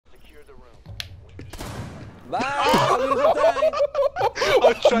Bye! Bye!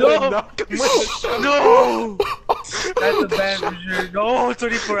 I'm trying to knock him with the shotgun. No! That's a bad measure. No,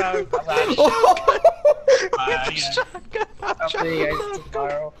 24 hours. I'll see you guys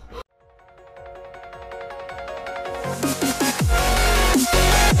tomorrow.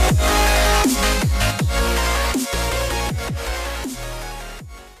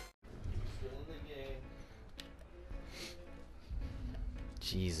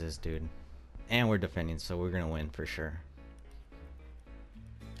 Jesus, dude. And we're defending, so we're gonna win for sure.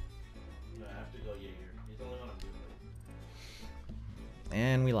 No, I have to go Jaeger. He's the only one I'm doing with.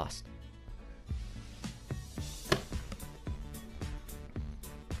 And we lost.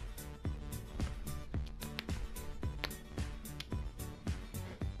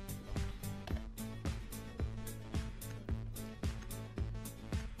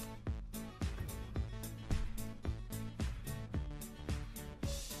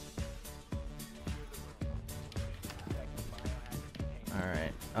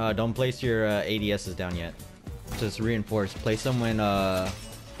 Alright. Don't place your ADSs down yet. Just reinforce. Place them when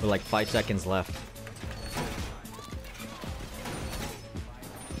with like 5 seconds left.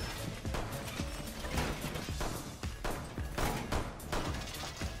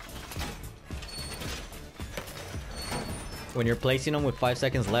 When you're placing them with 5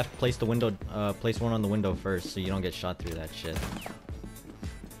 seconds left, place the window place one on the window first so you don't get shot through that shit.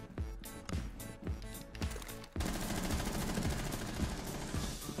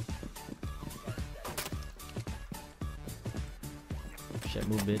 Shit,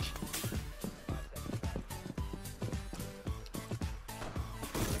 move, bitch.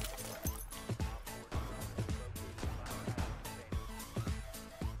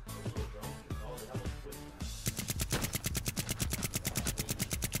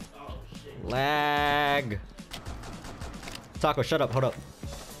 Lag. Taco, shut up. Hold up.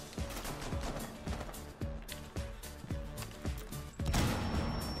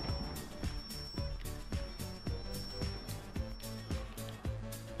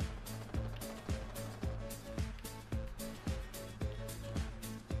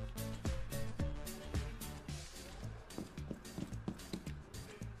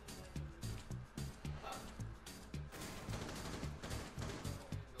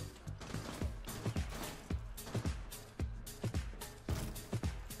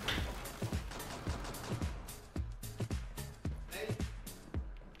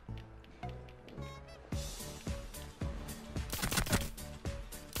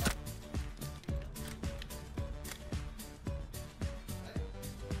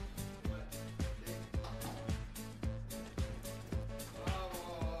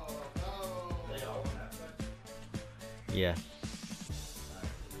 Yeah.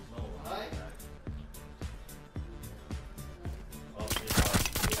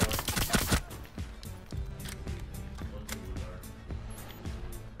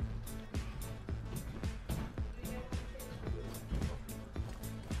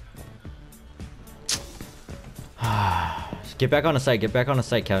 Get back on the site. Get back on the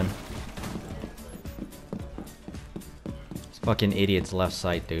site, Kevin. This fucking idiot's left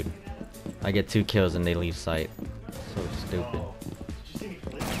site, dude. I get 2 kills and they leave site. So stupid.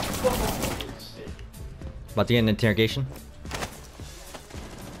 About to get an interrogation?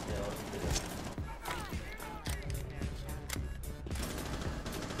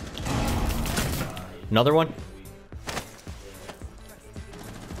 Another one?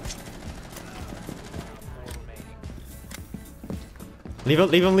 Leave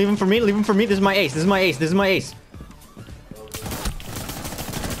him for me, leave him for me. This is my ace, this is my ace, this is my ace.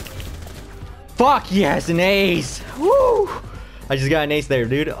 Fuck yes, an ace! Woo! I just got an ace there,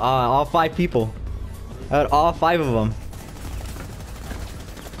 dude. All 5 people. All 5 of them.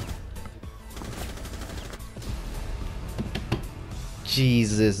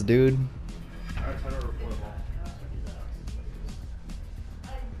 Jesus, dude.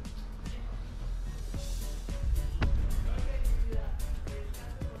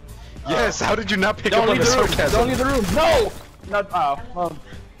 Yes, how did you not pick up on the sarcasm? Don't leave the room. No! Not. Well,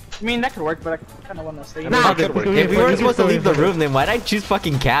 I mean, that could work, but I kind of want to stay in. Nah, if we weren't supposed to leave the room, then why'd I choose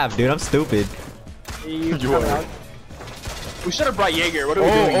fucking Cav, dude? I'm stupid. You are. We should have brought Jaeger. What are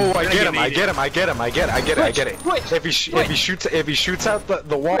we doing? Oh, I get it. If he shoots out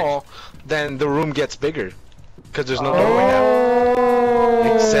the wall, then the room gets bigger. Cause there's no doorway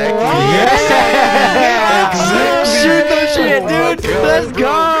now. Exactly. Yeah! Exactly. Shoot the shit, dude. Let's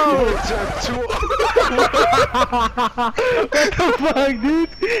go. What the fuck, dude?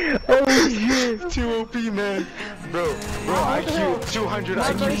 Oh shit. 2 OP, man. Bro, IQ, 200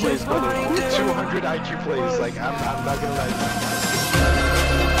 IQ plays, brother. 200 IQ plays. Like, I'm not gonna lie.